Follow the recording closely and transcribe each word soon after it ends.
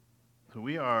So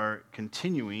we are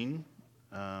continuing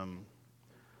our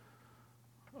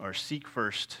Seek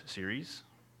First series.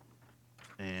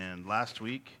 And last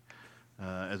week,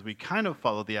 as we kind of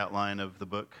followed the outline of the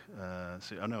book,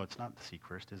 no, it's not Seek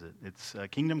First, is it? It's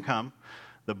Kingdom Come.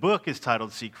 The book is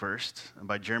titled Seek First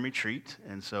by Jeremy Treat.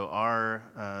 And so our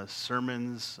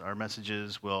sermons, our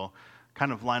messages will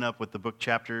kind of line up with the book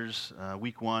chapters.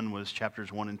 Week 1 was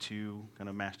chapters 1 and 2 kind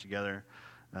of mashed together.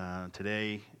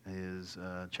 Today is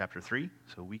chapter 3,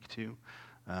 so week 2.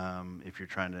 If you're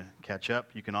trying to catch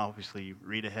up, you can obviously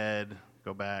read ahead,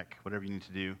 go back, whatever you need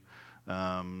to do.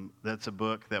 That's a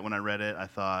book that when I read it, I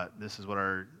thought this is what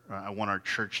I want our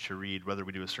church to read, whether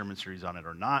we do a sermon series on it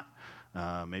or not.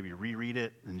 Maybe reread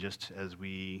it, and just as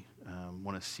we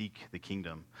want to seek the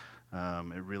kingdom,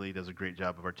 it really does a great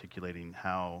job of articulating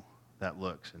how that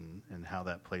looks and how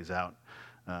that plays out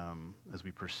as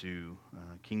we pursue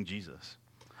King Jesus.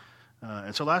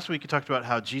 And so last week we talked about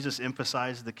how Jesus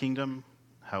emphasized the kingdom,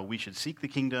 how we should seek the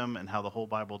kingdom, and how the whole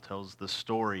Bible tells the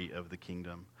story of the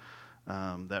kingdom.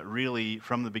 That really,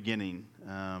 from the beginning,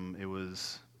 it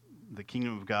was the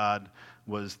kingdom of God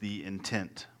was the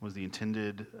intent, was the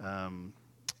intended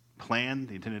plan,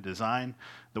 the intended design,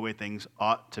 the way things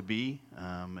ought to be.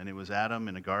 And it was Adam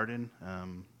in a garden,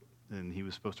 and he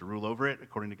was supposed to rule over it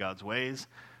according to God's ways.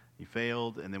 He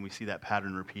failed, and then we see that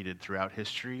pattern repeated throughout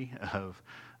history of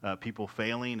people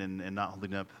failing and not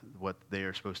holding up what they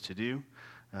are supposed to do.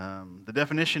 The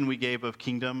definition we gave of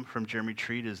kingdom from Jeremy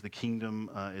Treat is the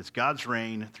kingdom is God's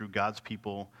reign through God's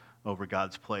people over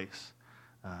God's place.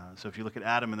 So if you look at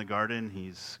Adam in the garden,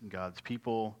 he's God's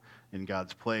people in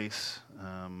God's place,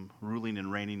 ruling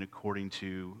and reigning according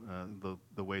to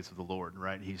the ways of the Lord,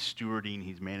 right? He's stewarding,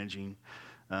 he's managing.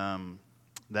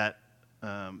 That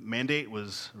mandate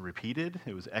was repeated.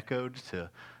 It was echoed to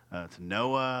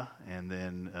Noah, and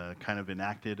then kind of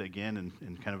enacted again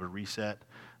in kind of a reset.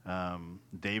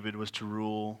 David was to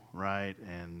rule, right?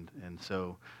 And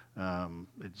so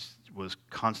it was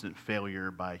constant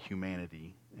failure by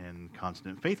humanity and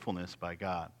constant faithfulness by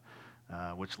God,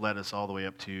 which led us all the way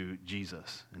up to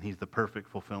Jesus. And he's the perfect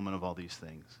fulfillment of all these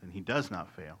things, and he does not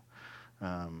fail.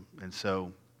 And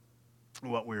so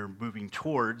what we're moving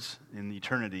towards in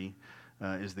eternity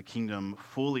is the kingdom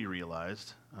fully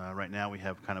realized. Right now we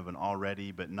have kind of an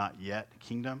already but not yet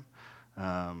kingdom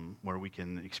where we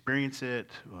can experience it,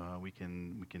 we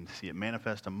can see it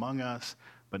manifest among us,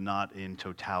 but not in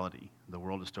totality. The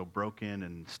world is still broken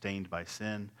and stained by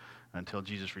sin until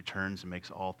Jesus returns and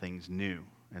makes all things new.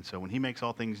 And so when he makes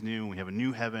all things new, we have a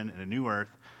new heaven and a new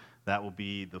earth. That will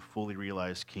be the fully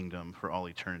realized kingdom for all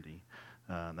eternity.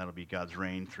 That'll be God's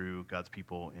reign through God's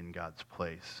people in God's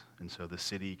place. And so the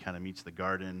city kind of meets the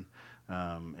garden,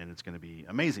 and it's going to be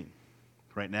amazing.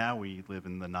 Right now, we live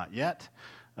in the not yet,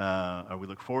 or we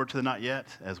look forward to the not yet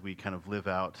as we kind of live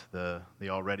out the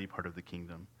already part of the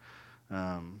kingdom.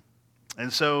 And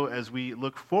so as we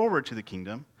look forward to the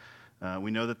kingdom,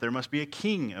 we know that there must be a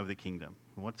king of the kingdom.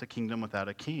 What's a kingdom without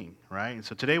a king, right? And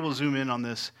so today we'll zoom in on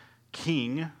this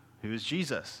king who is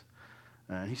Jesus.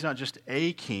 He's not just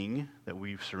a king that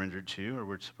we've surrendered to or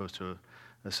we're supposed to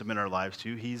submit our lives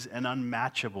to. He's an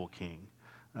unmatchable king.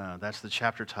 That's the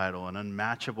chapter title, an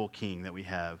unmatchable king that we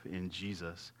have in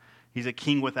Jesus. He's a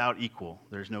king without equal.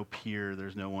 There's no peer.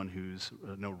 There's no one who's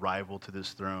no rival to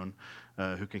this throne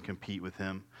who can compete with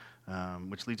him,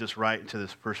 which leads us right into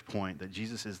this first point, that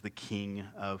Jesus is the King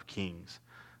of Kings.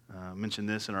 I mentioned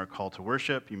this in our call to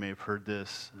worship. You may have heard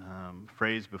this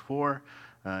phrase before.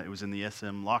 It was in the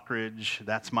SM Lockridge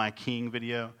That's My King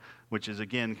video, which is,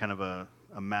 again, kind of a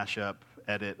mashup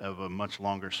edit of a much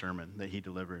longer sermon that he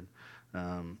delivered,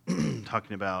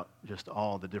 talking about just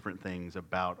all the different things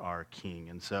about our King.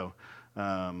 And so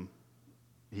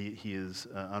he is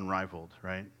unrivaled,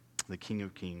 right? The King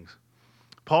of Kings.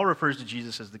 Paul refers to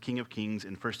Jesus as the King of Kings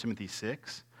in 1 Timothy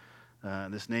 6.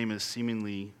 This name is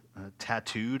seemingly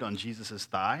tattooed on Jesus'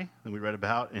 thigh that we read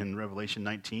about in Revelation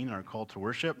 19, our call to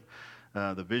worship.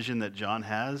 The vision that John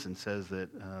has and says that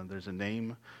there's a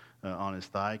name on his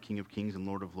thigh, King of Kings and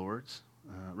Lord of Lords.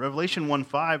 Revelation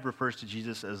 1:5 refers to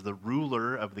Jesus as the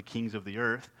ruler of the kings of the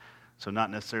earth. So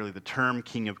not necessarily the term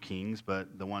King of Kings,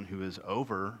 but the one who is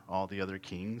over all the other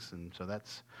kings. And so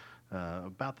that's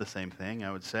about the same thing,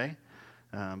 I would say.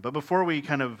 But before we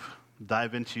kind of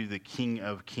dive into the King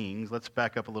of Kings, let's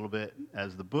back up a little bit,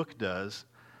 as the book does,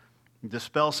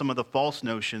 dispel some of the false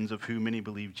notions of who many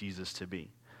believe Jesus to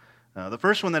be. The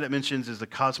first one that it mentions is the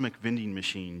cosmic vending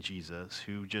machine Jesus,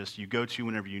 who just you go to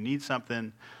whenever you need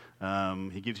something.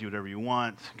 He gives you whatever you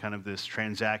want, kind of this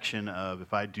transaction of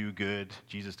if I do good,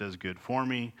 Jesus does good for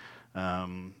me.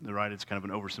 Right? It's kind of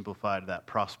an oversimplified that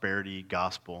prosperity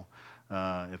gospel.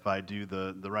 if I do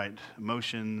the right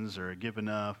motions or give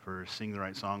enough or sing the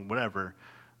right song, whatever,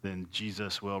 then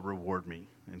Jesus will reward me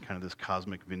in kind of this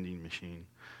cosmic vending machine.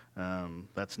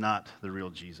 That's not the real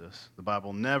Jesus. The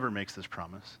Bible never makes this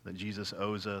promise that Jesus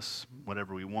owes us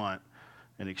whatever we want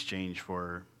in exchange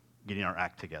for getting our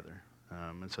act together.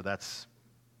 And so that's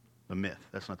a myth.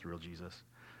 That's not the real Jesus.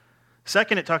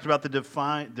 Second, it talked about the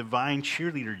divine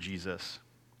cheerleader Jesus,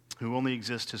 who only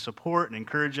exists to support and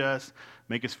encourage us,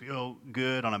 make us feel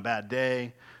good on a bad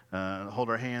day, hold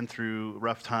our hand through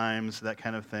rough times, that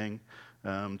kind of thing,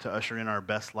 to usher in our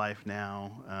best life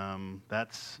now.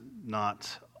 That's not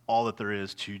all that there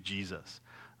is to Jesus.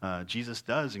 Jesus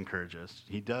does encourage us.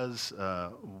 He does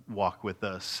walk with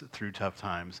us through tough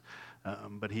times,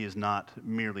 but he is not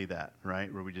merely that,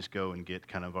 right? Where we just go and get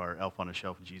kind of our elf on a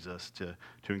shelf Jesus to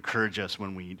encourage us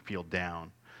when we feel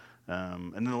down.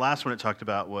 And then the last one it talked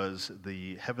about was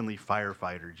the heavenly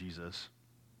firefighter Jesus.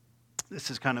 This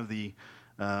is kind of the,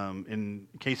 in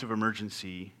case of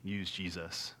emergency, use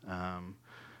Jesus.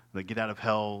 The get out of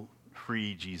hell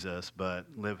free Jesus, but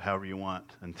live however you want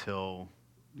until,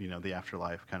 the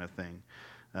afterlife kind of thing.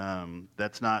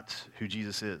 That's not who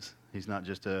Jesus is. He's not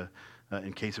just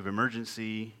in case of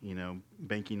emergency,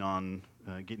 banking on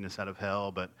getting us out of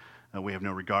hell, but we have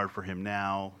no regard for him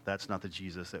now. That's not the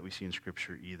Jesus that we see in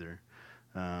Scripture either.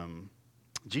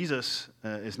 Jesus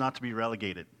is not to be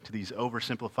relegated to these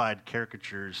oversimplified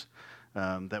caricatures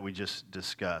that we just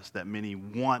discussed, that many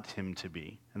want him to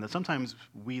be. And that sometimes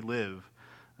we live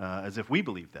as if we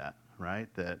believe that, right?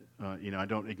 That, I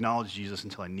don't acknowledge Jesus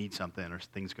until I need something or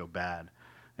things go bad,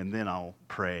 and then I'll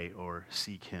pray or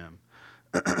seek him.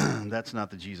 That's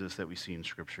not the Jesus that we see in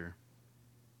Scripture.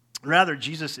 Rather,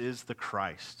 Jesus is the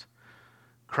Christ.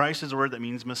 Christ is a word that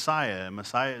means Messiah, and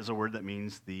Messiah is a word that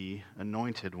means the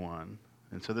anointed one.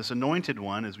 And so this anointed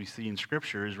one, as we see in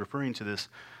Scripture, is referring to this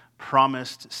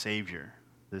promised Savior,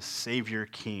 this Savior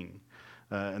King.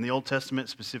 In the Old Testament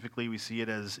specifically, we see it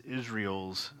as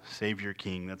Israel's Savior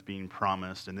King that's being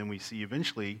promised. And then we see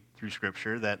eventually through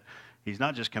Scripture that he's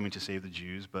not just coming to save the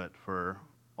Jews, but for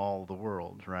all the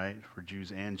world, right? For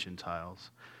Jews and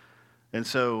Gentiles. And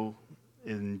so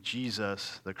in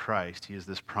Jesus the Christ, he is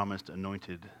this promised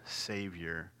anointed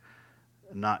Savior,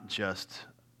 not just,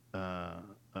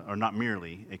 or not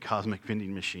merely a cosmic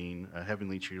vending machine, a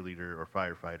heavenly cheerleader or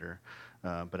firefighter,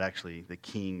 but actually the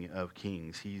King of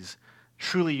Kings. He's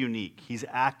truly unique. He's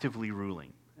actively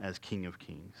ruling as King of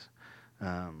Kings.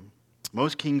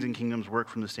 Most kings and kingdoms work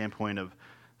from the standpoint of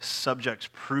subjects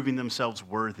proving themselves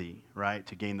worthy, right,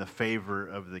 to gain the favor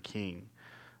of the king.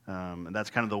 And that's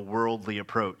kind of the worldly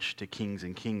approach to kings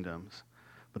and kingdoms.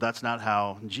 But that's not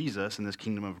how Jesus in this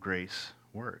kingdom of grace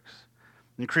works.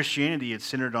 In Christianity, it's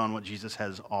centered on what Jesus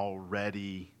has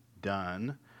already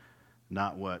done,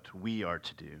 not what we are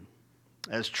to do.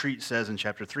 As Treat says in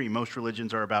chapter 3, most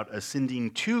religions are about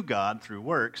ascending to God through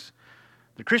works.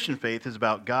 The Christian faith is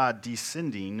about God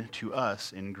descending to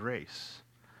us in grace.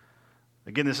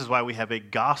 Again, this is why we have a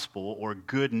gospel or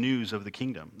good news of the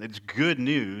kingdom. It's good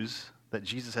news that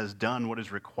Jesus has done what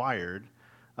is required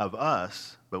of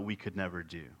us, but we could never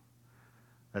do.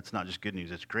 That's not just good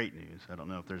news, it's great news. I don't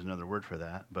know if there's another word for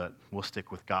that, but we'll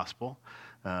stick with gospel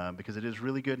because it is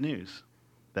really good news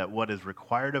that what is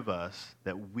required of us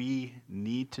that we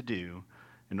need to do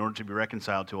in order to be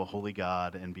reconciled to a holy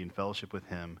God and be in fellowship with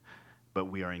him, but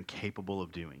we are incapable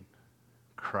of doing,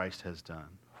 Christ has done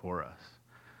for us.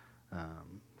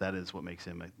 That is what makes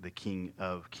him the King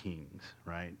of Kings,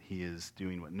 right? He is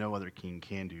doing what no other king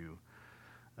can do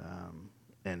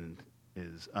and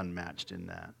is unmatched in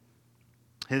that.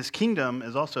 His kingdom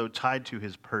is also tied to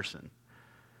his person.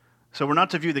 So we're not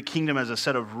to view the kingdom as a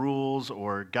set of rules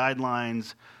or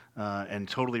guidelines and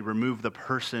totally remove the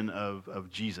person of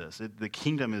Jesus. The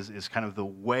kingdom is kind of the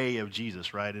way of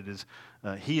Jesus, right? It is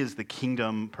he is the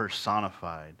kingdom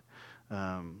personified.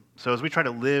 So as we try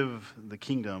to live the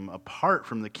kingdom apart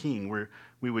from the king,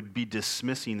 we would be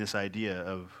dismissing this idea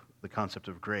of the concept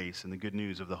of grace and the good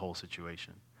news of the whole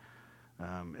situation.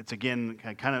 It's again,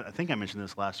 I think I mentioned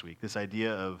this last week, this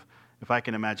idea of if I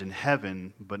can imagine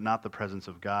heaven, but not the presence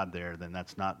of God there, then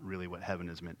that's not really what heaven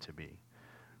is meant to be.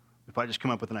 If I just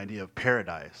come up with an idea of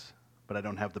paradise, but I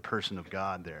don't have the person of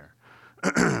God there,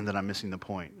 then I'm missing the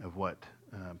point of what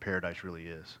paradise really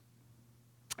is.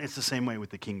 It's the same way with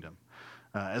the kingdom.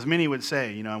 As many would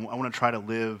say, I want to try to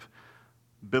live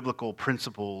biblical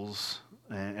principles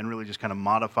and really just kind of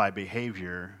modify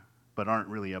behavior, but aren't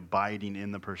really abiding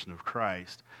in the person of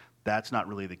Christ. That's not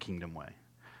really the kingdom way.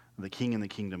 The king and the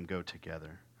kingdom go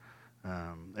together.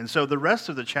 And so the rest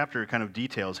of the chapter kind of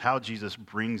details how Jesus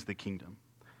brings the kingdom.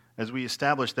 As we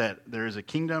establish that there is a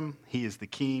kingdom, he is the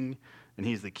king, and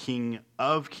he's the King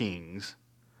of kings,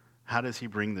 how does he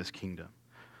bring this kingdom?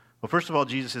 Well, first of all,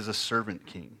 Jesus is a servant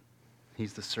king.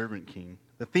 He's the servant king.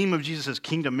 The theme of Jesus'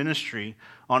 kingdom ministry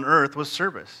on earth was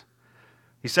service.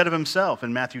 He said of himself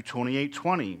in Matthew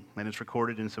 28:20, and it's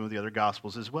recorded in some of the other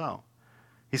Gospels as well.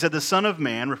 He said, the Son of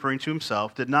Man, referring to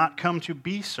himself, did not come to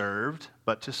be served,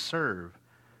 but to serve,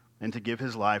 and to give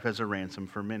his life as a ransom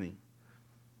for many.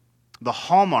 The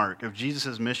hallmark of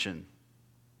Jesus' mission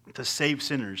to save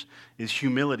sinners is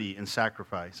humility and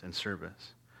sacrifice and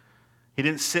service. He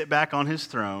didn't sit back on his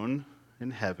throne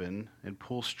in heaven and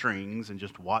pull strings and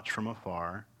just watch from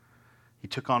afar. He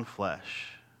took on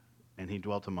flesh, and he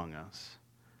dwelt among us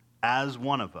as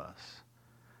one of us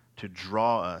to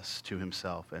draw us to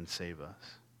himself and save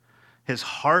us. His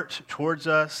heart towards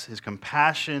us, his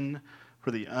compassion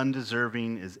for the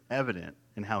undeserving is evident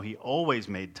in how he always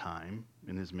made time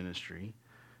in his ministry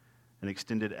and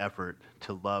extended effort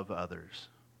to love others,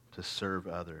 to serve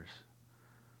others.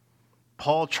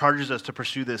 Paul charges us to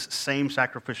pursue this same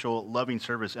sacrificial, loving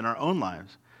service in our own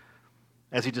lives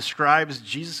as he describes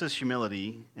Jesus'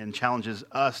 humility and challenges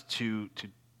us to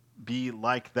be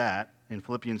like that in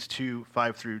Philippians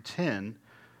 2:5-10.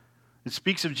 It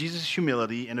speaks of Jesus'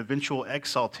 humility and eventual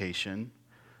exaltation,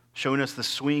 showing us the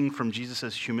swing from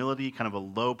Jesus' humility, kind of a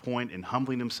low point in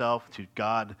humbling himself, to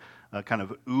God kind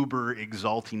of uber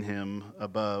exalting him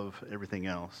above everything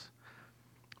else.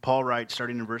 Paul writes,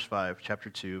 starting in verse 5, chapter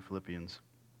 2, Philippians,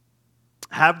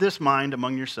 have this mind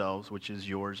among yourselves, which is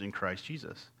yours in Christ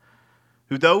Jesus,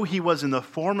 who though he was in the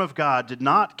form of God, did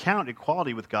not count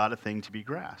equality with God a thing to be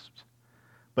grasped,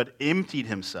 but emptied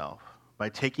himself by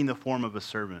taking the form of a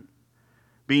servant,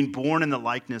 being born in the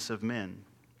likeness of men,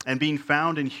 and being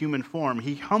found in human form,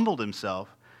 he humbled himself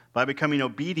by becoming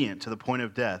obedient to the point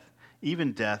of death,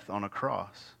 even death on a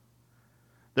cross.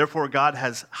 Therefore, God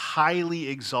has highly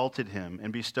exalted him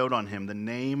and bestowed on him the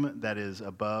name that is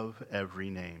above every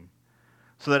name,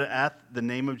 so that at the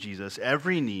name of Jesus,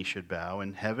 every knee should bow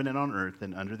in heaven and on earth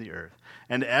and under the earth,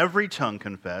 and every tongue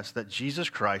confess that Jesus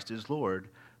Christ is Lord,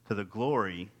 to the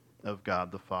glory of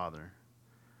God the Father.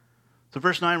 So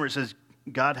verse 9, where it says,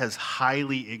 God has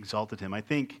highly exalted him. I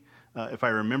think, if I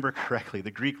remember correctly,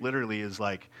 the Greek literally is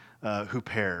like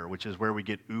huper, which is where we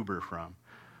get uber from.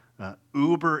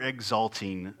 Uber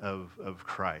exalting of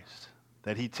Christ.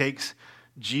 That he takes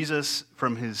Jesus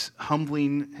from his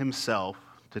humbling himself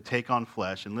to take on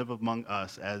flesh and live among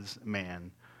us as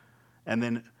man, and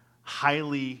then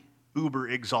highly uber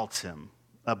exalts him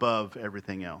above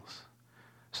everything else.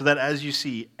 So that as you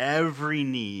see, every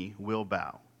knee will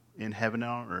bow in heaven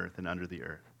and on earth and under the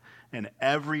earth, and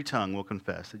every tongue will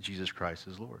confess that Jesus Christ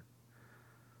is Lord.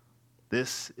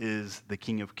 This is the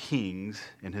King of Kings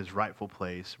in his rightful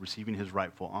place, receiving his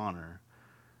rightful honor,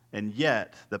 and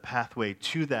yet the pathway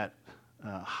to that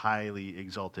highly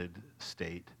exalted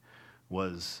state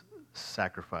was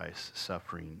sacrifice,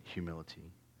 suffering,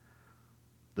 humility.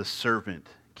 The servant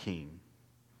king.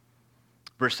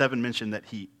 Verse 7 mentioned that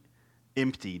he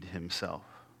emptied himself.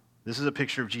 This is a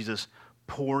picture of Jesus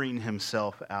pouring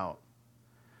himself out.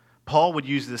 Paul would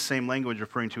use this same language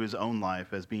referring to his own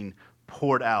life as being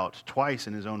poured out twice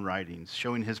in his own writings,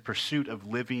 showing his pursuit of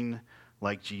living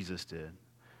like Jesus did,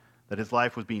 that his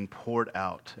life was being poured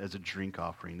out as a drink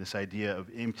offering, this idea of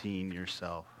emptying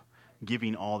yourself,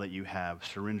 giving all that you have,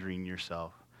 surrendering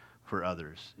yourself for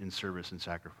others in service and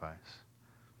sacrifice.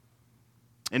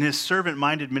 In his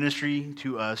servant-minded ministry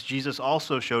to us, Jesus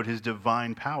also showed his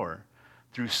divine power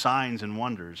through signs and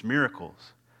wonders,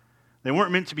 miracles. They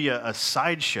weren't meant to be a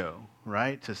sideshow,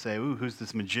 right? To say, ooh, who's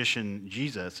this magician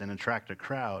Jesus, and attract a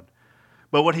crowd.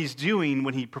 But what he's doing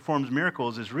when he performs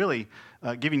miracles is really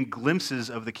giving glimpses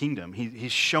of the kingdom.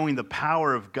 He's showing the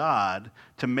power of God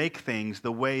to make things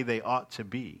the way they ought to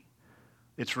be.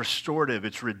 It's restorative,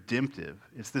 it's redemptive.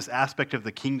 It's this aspect of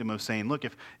the kingdom of saying, look,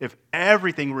 if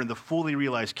everything were in the fully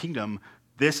realized kingdom,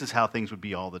 this is how things would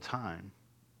be all the time.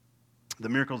 The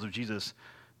miracles of Jesus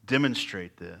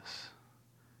demonstrate this.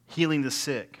 Healing the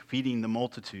sick, feeding the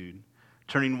multitude,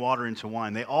 turning water into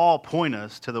wine. They all point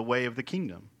us to the way of the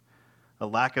kingdom. A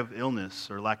lack of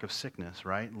illness or lack of sickness,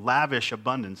 right? Lavish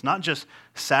abundance, not just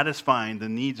satisfying the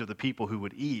needs of the people who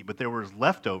would eat, but there were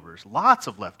leftovers, lots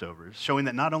of leftovers, showing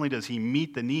that not only does he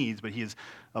meet the needs, but he is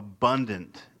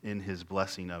abundant in his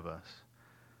blessing of us.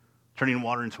 Turning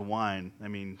water into wine,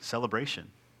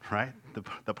 celebration, right?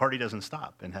 The party doesn't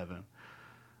stop in heaven.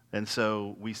 And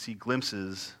so we see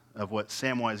glimpses of what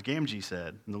Samwise Gamgee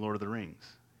said in The Lord of the Rings.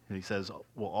 And he says,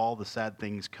 will all the sad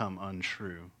things come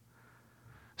untrue?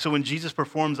 So when Jesus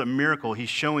performs a miracle, he's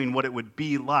showing what it would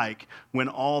be like when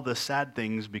all the sad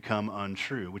things become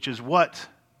untrue, which is what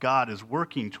God is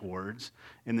working towards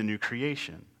in the new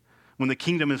creation. When the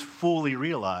kingdom is fully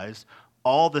realized,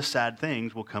 all the sad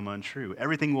things will come untrue.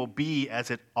 Everything will be as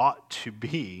it ought to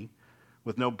be,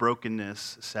 with no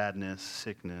brokenness, sadness,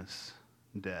 sickness,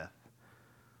 death.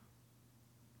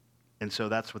 And so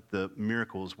that's what the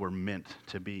miracles were meant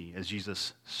to be, as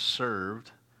Jesus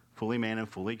served, fully man and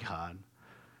fully God,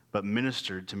 but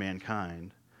ministered to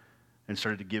mankind and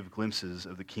started to give glimpses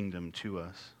of the kingdom to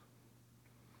us.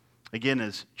 Again,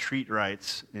 as Treat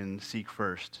writes in Seek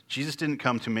First, Jesus didn't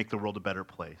come to make the world a better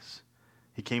place.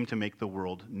 He came to make the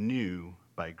world new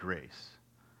by grace.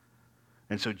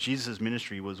 And so Jesus'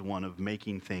 ministry was one of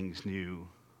making things new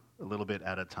a little bit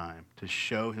at a time, to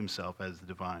show himself as the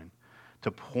divine,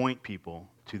 to point people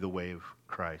to the way of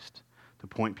Christ, to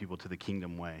point people to the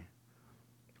kingdom way,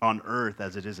 on earth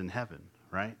as it is in heaven,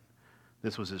 right?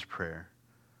 This was his prayer.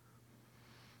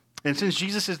 And since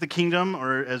Jesus is the kingdom,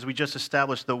 or as we just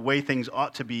established, the way things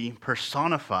ought to be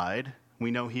personified,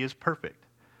 we know he is perfect.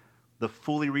 The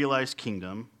fully realized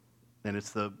kingdom, and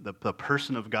it's the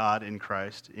person of God in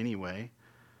Christ anyway,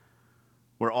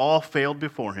 where all failed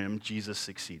before him, Jesus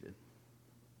succeeded.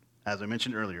 As I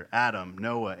mentioned earlier, Adam,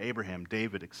 Noah, Abraham,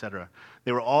 David, etc.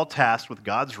 They were all tasked with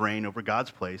God's reign over God's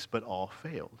place, but all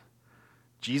failed.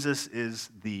 Jesus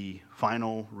is the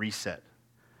final reset.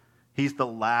 He's the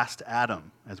last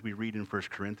Adam, as we read in 1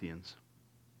 Corinthians.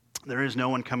 There is no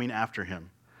one coming after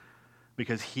him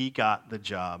because he got the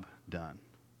job done.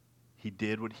 He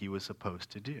did what he was supposed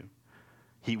to do.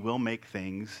 He will make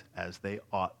things as they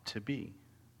ought to be,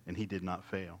 and he did not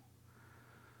fail.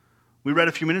 We read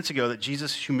a few minutes ago that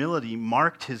Jesus' humility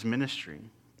marked his ministry.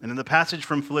 And in the passage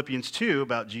from Philippians 2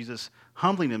 about Jesus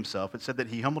humbling himself, it said that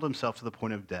he humbled himself to the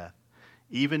point of death,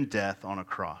 even death on a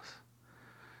cross.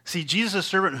 See, Jesus'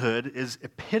 servanthood is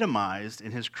epitomized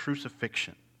in his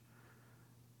crucifixion.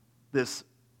 This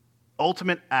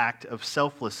ultimate act of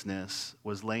selflessness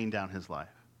was laying down his life.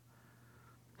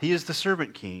 He is the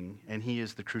servant king, and he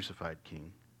is the crucified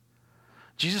king.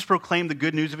 Jesus proclaimed the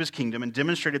good news of his kingdom and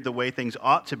demonstrated the way things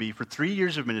ought to be for 3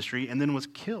 years of ministry, and then was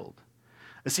killed.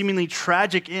 A seemingly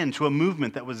tragic end to a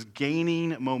movement that was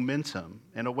gaining momentum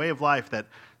and a way of life that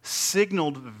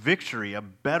signaled victory, a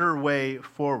better way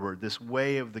forward, this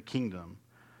way of the kingdom.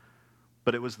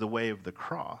 But it was the way of the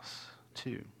cross,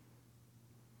 too.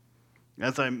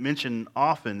 As I mention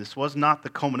often, this was not the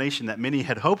culmination that many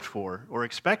had hoped for or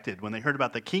expected when they heard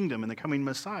about the kingdom and the coming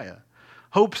Messiah.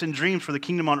 Hopes and dreams for the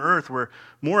kingdom on earth were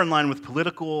more in line with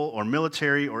political or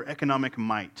military or economic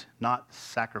might, not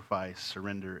sacrifice,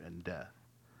 surrender, and death.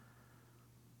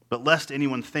 But lest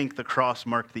anyone think the cross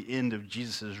marked the end of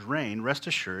Jesus' reign, rest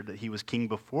assured that he was king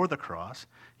before the cross,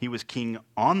 he was king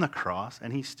on the cross,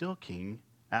 and he's still king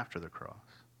after the cross.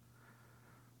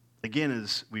 Again,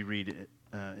 as we read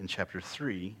in chapter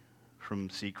 3 from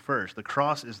Seek First, the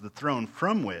cross is the throne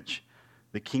from which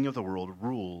the king of the world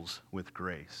rules with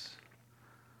grace.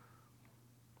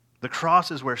 The cross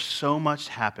is where so much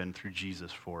happened through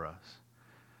Jesus for us.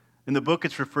 In the book,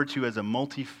 it's referred to as a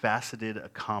multifaceted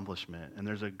accomplishment, and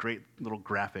there's a great little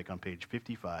graphic on page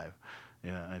 55,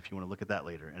 if you want to look at that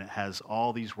later, and it has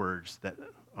all these words that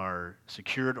are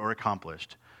secured or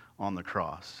accomplished on the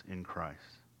cross in Christ.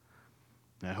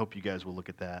 And I hope you guys will look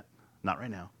at that, not right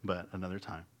now, but another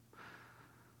time.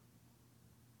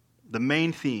 The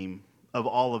main theme of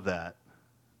all of that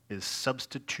is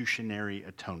substitutionary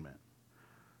atonement.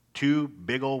 Two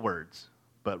big old words,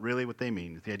 but really what they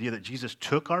mean is the idea that Jesus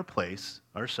took our place,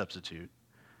 our substitute,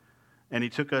 and he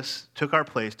took our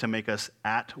place to make us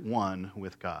at one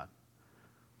with God.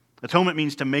 Atonement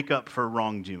means to make up for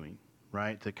wrongdoing,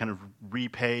 right? To kind of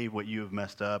repay what you have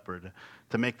messed up, or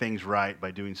to make things right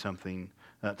by doing something,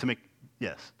 to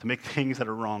make things that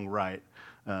are wrong right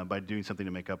by doing something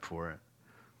to make up for it.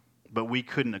 But we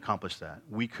couldn't accomplish that.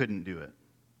 We couldn't do it.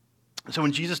 So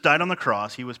when Jesus died on the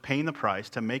cross, he was paying the price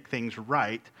to make things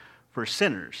right for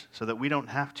sinners so that we don't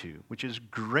have to, which is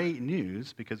great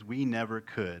news because we never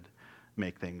could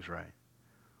make things right.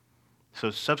 So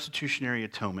substitutionary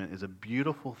atonement is a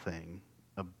beautiful thing,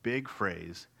 a big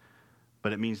phrase,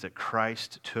 but it means that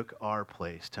Christ took our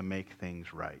place to make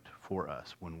things right for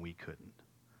us when we couldn't.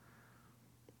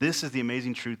 This is the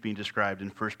amazing truth being described in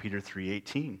 1 Peter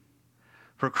 3:18.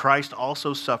 For Christ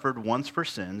also suffered once for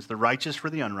sins, the righteous for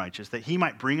the unrighteous, that he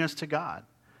might bring us to God,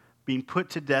 being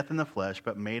put to death in the flesh,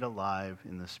 but made alive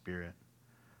in the Spirit.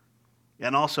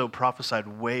 And also prophesied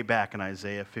way back in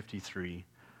Isaiah 53,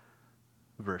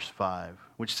 verse 5,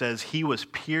 which says, he was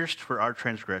pierced for our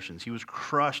transgressions, he was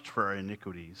crushed for our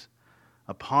iniquities.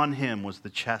 Upon him was the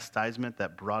chastisement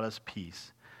that brought us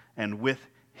peace, and with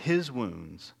his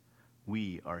wounds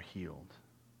we are healed.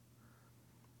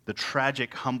 the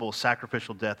tragic, humble,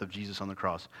 sacrificial death of Jesus on the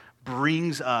cross,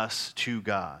 brings us to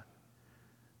God.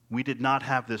 We did not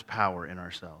have this power in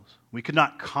ourselves. We could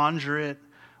not conjure it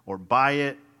or buy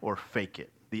it or fake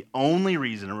it. The only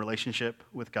reason a relationship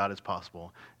with God is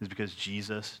possible is because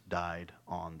Jesus died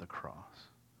on the cross.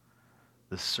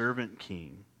 The servant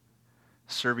king,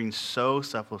 serving so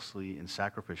selflessly and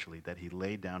sacrificially that he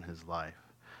laid down his life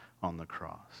on the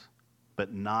cross,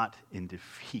 but not in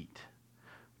defeat,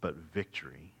 but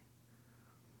victory.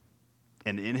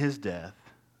 And in his death,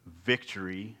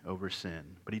 victory over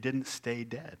sin. But he didn't stay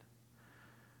dead.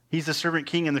 He's the servant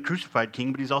king and the crucified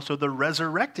king, but he's also the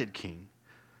resurrected king.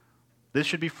 This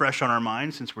should be fresh on our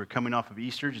minds since we're coming off of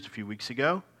Easter just a few weeks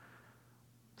ago.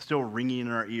 Still ringing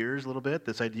in our ears a little bit,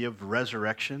 this idea of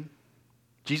resurrection.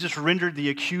 Jesus rendered the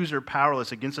accuser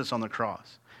powerless against us on the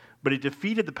cross, but he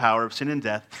defeated the power of sin and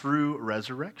death through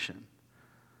resurrection.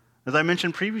 As I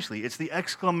mentioned previously, it's the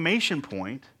exclamation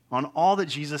point on all that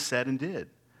Jesus said and did.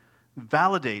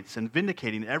 Validates and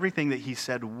vindicating everything that he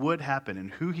said would happen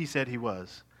and who he said he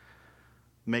was.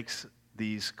 Makes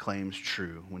these claims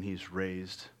true when he's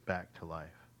raised back to life.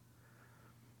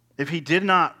 If he did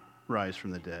not rise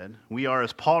from the dead, we are,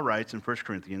 as Paul writes in 1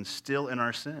 Corinthians, still in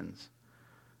our sins,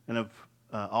 and of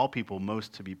all people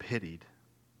most to be pitied.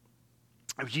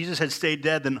 If Jesus had stayed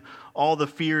dead, then all the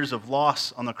fears of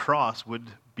loss on the cross would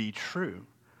be true.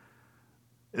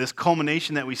 This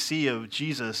culmination that we see of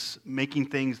Jesus making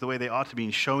things the way they ought to be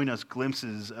and showing us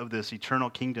glimpses of this eternal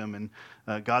kingdom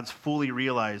and God's fully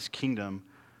realized kingdom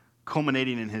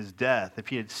culminating in his death, if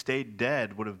he had stayed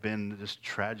dead, would have been this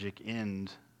tragic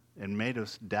end and made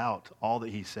us doubt all that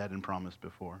he said and promised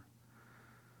before.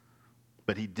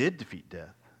 But he did defeat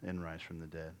death and rise from the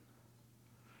dead.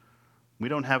 We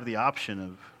don't have the option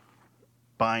of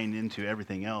buying into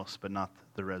everything else, but not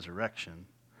the resurrection.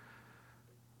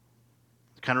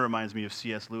 It kind of reminds me of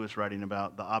C.S. Lewis writing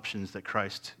about the options that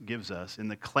Christ gives us in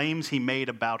the claims he made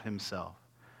about himself.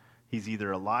 He's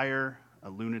either a liar, a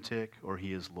lunatic, or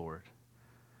he is Lord.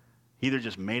 He either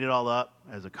just made it all up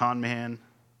as a con man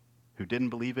who didn't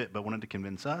believe it but wanted to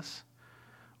convince us,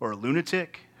 or a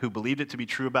lunatic who believed it to be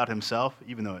true about himself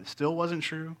even though it still wasn't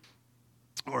true,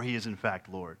 or he is in fact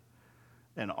Lord.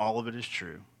 And all of it is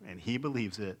true, and he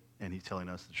believes it, and he's telling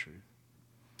us the truth.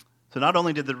 So not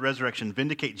only did the resurrection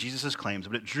vindicate Jesus' claims,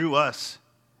 but it drew us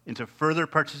into further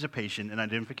participation and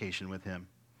identification with him.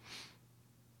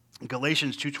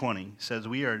 Galatians 2:20 says,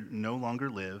 we are no longer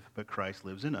live, but Christ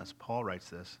lives in us. Paul writes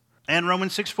this. And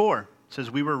Romans 6:4 says,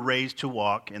 we were raised to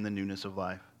walk in the newness of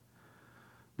life.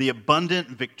 The abundant,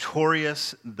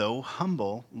 victorious, though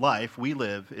humble life we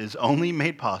live is only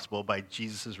made possible by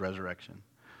Jesus' resurrection.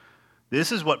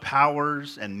 This is what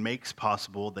powers and makes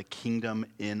possible the kingdom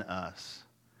in us.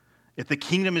 If the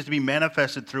kingdom is to be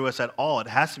manifested through us at all, it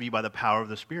has to be by the power of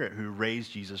the Spirit who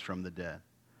raised Jesus from the dead.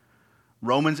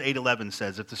 Romans 8:11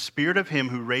 says, if the Spirit of him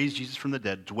who raised Jesus from the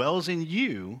dead dwells in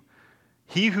you,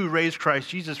 he who raised Christ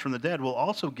Jesus from the dead will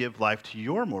also give life to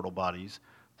your mortal bodies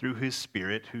through his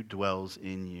Spirit who dwells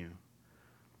in you.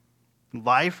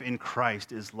 Life in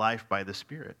Christ is life by the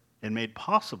Spirit and made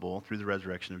possible through the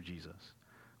resurrection of Jesus,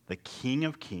 the King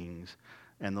of kings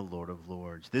and the Lord of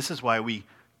lords. This is why we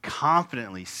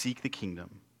confidently seek the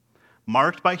kingdom,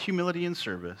 marked by humility and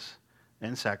service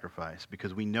and sacrifice,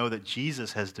 because we know that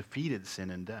Jesus has defeated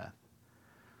sin and death.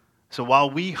 So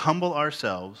while we humble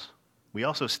ourselves, we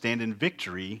also stand in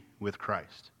victory with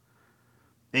Christ.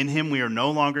 In him we are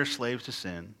no longer slaves to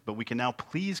sin, but we can now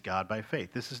please God by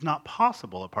faith. This is not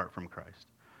possible apart from Christ.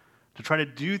 To try to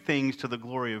do things to the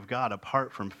glory of God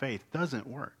apart from faith doesn't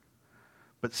work.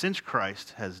 But since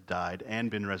Christ has died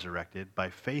and been resurrected, by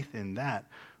faith in that,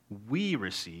 we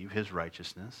receive his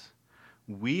righteousness,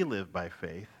 we live by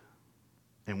faith,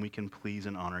 and we can please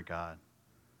and honor God.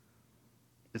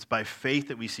 It's by faith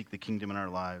that we seek the kingdom in our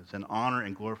lives and honor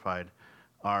and glorify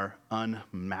our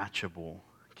unmatchable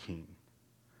King.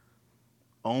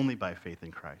 Only by faith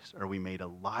in Christ are we made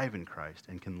alive in Christ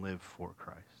and can live for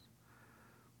Christ.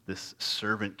 This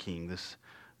servant King, this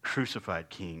crucified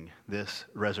King, this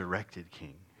resurrected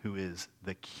King, who is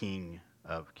the King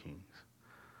of kings.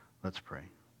 Let's pray.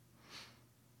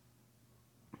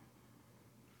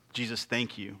 Jesus,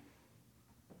 thank you.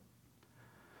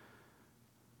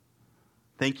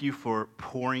 Thank you for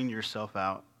pouring yourself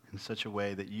out in such a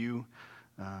way that you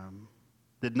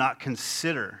did not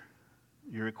consider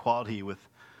your equality with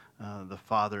the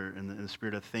Father and the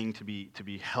Spirit a thing to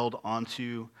be held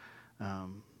onto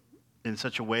in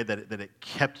such a way that it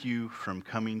kept you from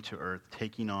coming to earth,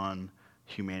 taking on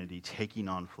humanity, taking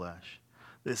on flesh.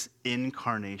 This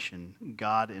incarnation,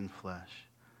 God in flesh.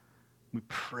 We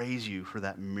praise you for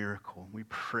that miracle. We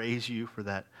praise you for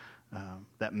that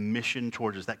mission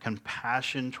towards us, that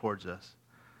compassion towards us.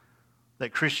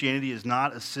 That Christianity is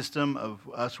not a system of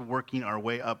us working our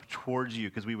way up towards you,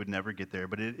 because we would never get there,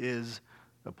 but it is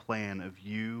a plan of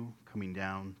you coming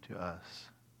down to us.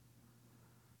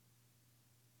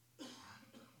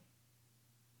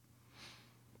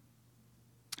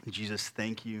 Jesus,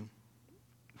 thank you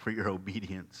for your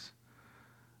obedience,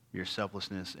 your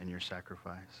selflessness, and your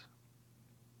sacrifice.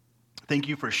 Thank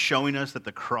you for showing us that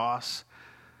the cross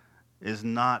is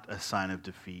not a sign of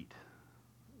defeat.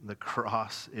 The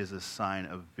cross is a sign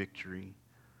of victory,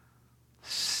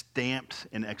 stamped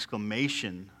in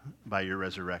exclamation by your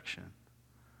resurrection.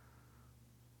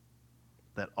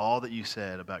 That all that you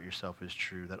said about yourself is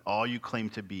true, that all you claim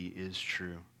to be is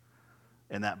true,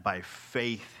 and that by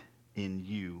faith in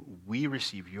you, we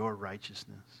receive your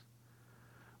righteousness.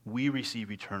 We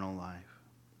receive eternal life.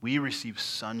 We receive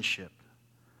sonship.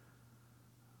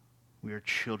 We are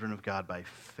children of God by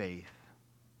faith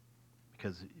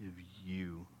because of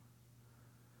you.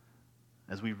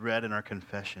 As we read in our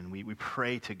confession, we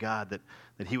pray to God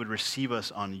that he would receive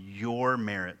us on your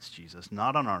merits, Jesus,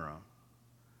 not on our own.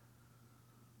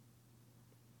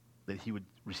 That he would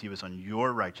receive us on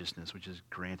your righteousness, which is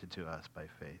granted to us by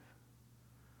faith.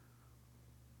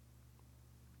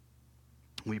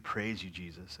 We praise you,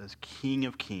 Jesus, as King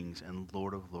of kings and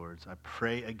Lord of lords. I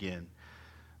pray again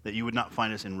that you would not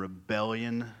find us in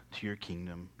rebellion to your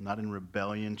kingdom, not in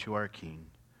rebellion to our King,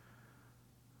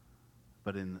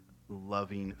 but in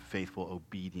loving, faithful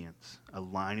obedience,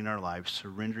 aligning our lives,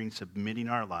 surrendering, submitting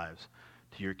our lives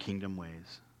to your kingdom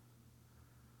ways.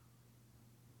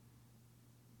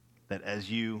 That as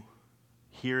you,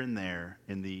 here and there,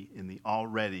 in the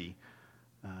already,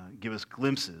 give us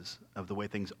glimpses of the way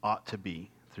things ought to be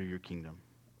through your kingdom.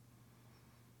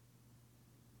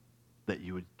 That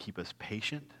you would keep us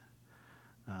patient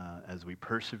as we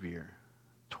persevere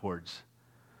towards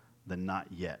the not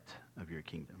yet of your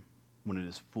kingdom, when it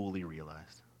is fully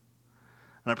realized.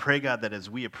 And I pray, God, that as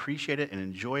we appreciate it and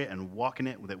enjoy it and walk in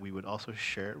it, that we would also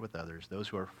share it with others, those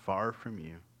who are far from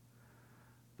you,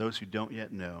 those who don't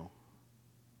yet know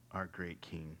our great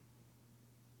King,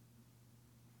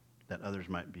 that others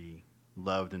might be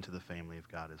loved into the family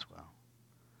of God as well.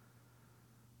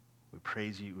 We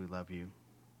praise you, we love you,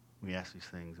 we ask these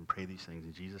things and pray these things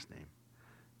in Jesus' name.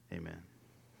 Amen.